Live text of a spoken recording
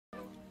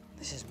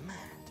This is mad.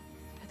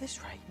 At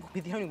this rate, we'll be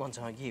the only ones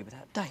our year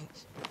without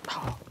dates.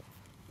 Oh.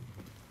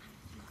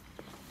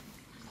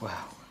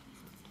 Well,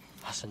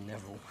 us and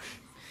Neville.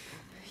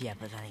 Yeah,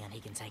 but then again, he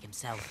can take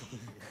himself.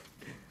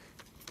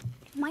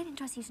 It might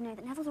interest you to know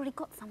that Neville's already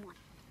got someone.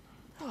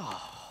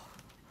 Oh.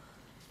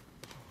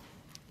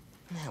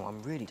 Now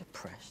I'm really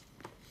depressed.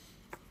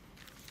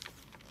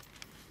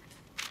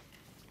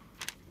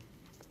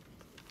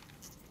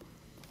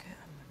 Get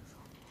a move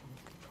on.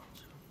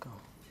 Go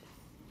on.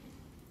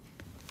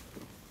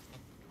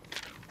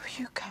 Who are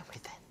you going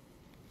with then?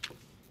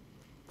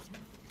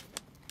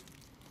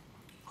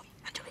 Oh,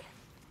 Angelina.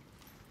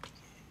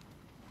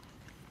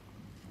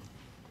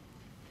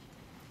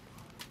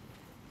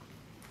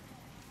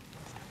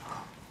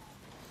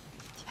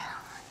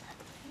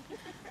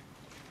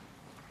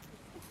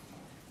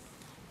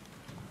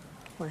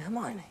 Well,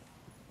 Hermione,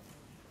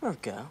 you're a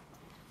girl.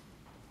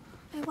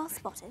 Oh, well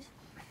spotted.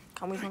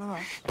 Come with one of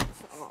us.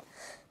 Oh.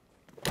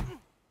 Come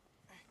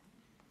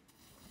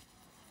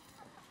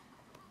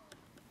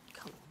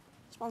on.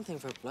 It's one thing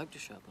for a bloke to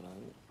show up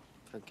alone.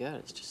 For a girl,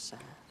 it's just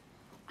sad.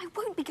 I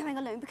won't be going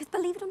alone because,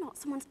 believe it or not,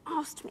 someone's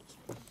asked me.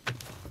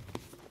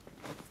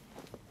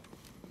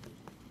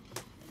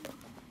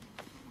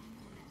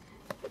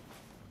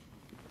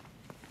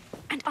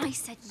 And I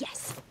said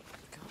yes.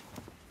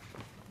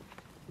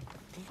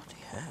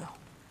 Bloody hell.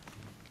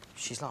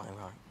 She's lying,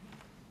 right?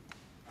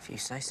 If you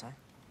say so.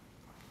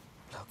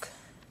 Look,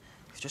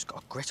 we've just got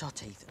to grit our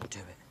teeth and do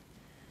it.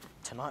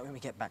 Tonight when we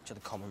get back to the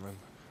common room,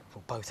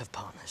 we'll both have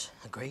partners.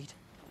 Agreed?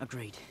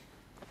 Agreed.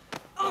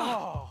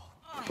 Oh!